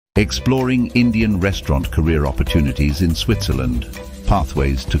Exploring Indian restaurant career opportunities in Switzerland.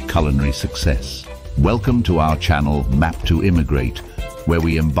 Pathways to culinary success. Welcome to our channel Map to Immigrate, where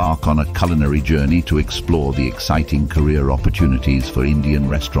we embark on a culinary journey to explore the exciting career opportunities for Indian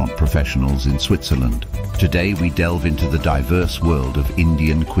restaurant professionals in Switzerland. Today we delve into the diverse world of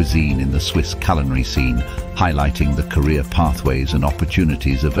Indian cuisine in the Swiss culinary scene, highlighting the career pathways and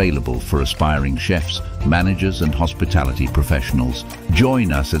opportunities available for aspiring chefs, managers and hospitality professionals.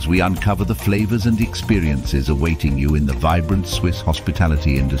 Join us as we uncover the flavors and experiences awaiting you in the vibrant Swiss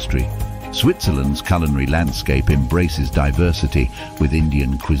hospitality industry. Switzerland's culinary landscape embraces diversity, with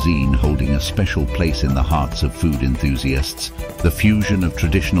Indian cuisine holding a special place in the hearts of food enthusiasts. The fusion of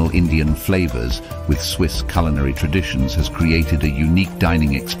traditional Indian flavors with Swiss culinary traditions has created a unique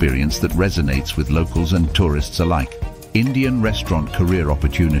dining experience that resonates with locals and tourists alike. Indian restaurant career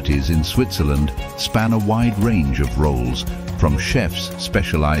opportunities in Switzerland span a wide range of roles, from chefs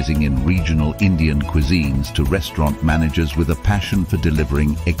specializing in regional Indian cuisines to restaurant managers with a passion for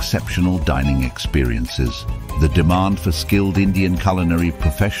delivering exceptional dining experiences. The demand for skilled Indian culinary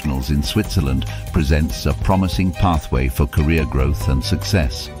professionals in Switzerland presents a promising pathway for career growth and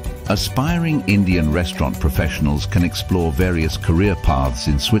success. Aspiring Indian restaurant professionals can explore various career paths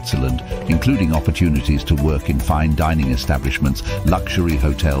in Switzerland, including opportunities to work in fine dining establishments, luxury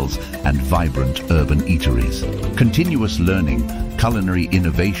hotels, and vibrant urban eateries. Continuous learning, culinary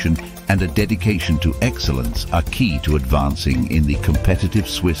innovation, and a dedication to excellence are key to advancing in the competitive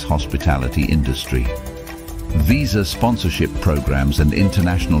Swiss hospitality industry. Visa sponsorship programs and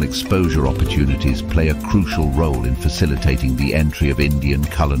international exposure opportunities play a crucial role in facilitating the entry of Indian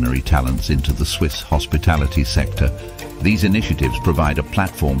culinary talents into the Swiss hospitality sector. These initiatives provide a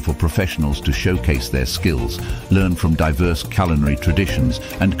platform for professionals to showcase their skills, learn from diverse culinary traditions,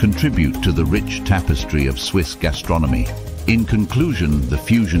 and contribute to the rich tapestry of Swiss gastronomy. In conclusion, the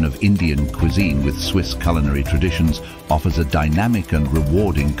fusion of Indian cuisine with Swiss culinary traditions offers a dynamic and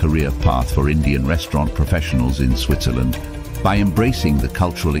rewarding career path for Indian restaurant professionals in Switzerland. By embracing the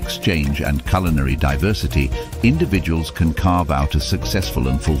cultural exchange and culinary diversity, individuals can carve out a successful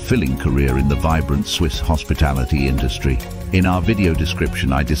and fulfilling career in the vibrant Swiss hospitality industry. In our video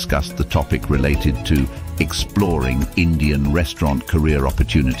description, I discussed the topic related to exploring Indian restaurant career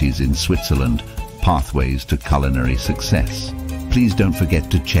opportunities in Switzerland. Pathways to culinary success. Please don't forget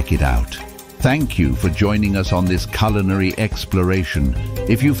to check it out. Thank you for joining us on this culinary exploration.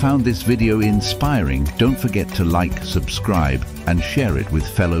 If you found this video inspiring, don't forget to like, subscribe, and share it with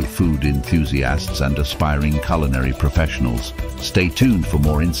fellow food enthusiasts and aspiring culinary professionals. Stay tuned for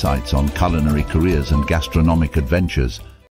more insights on culinary careers and gastronomic adventures.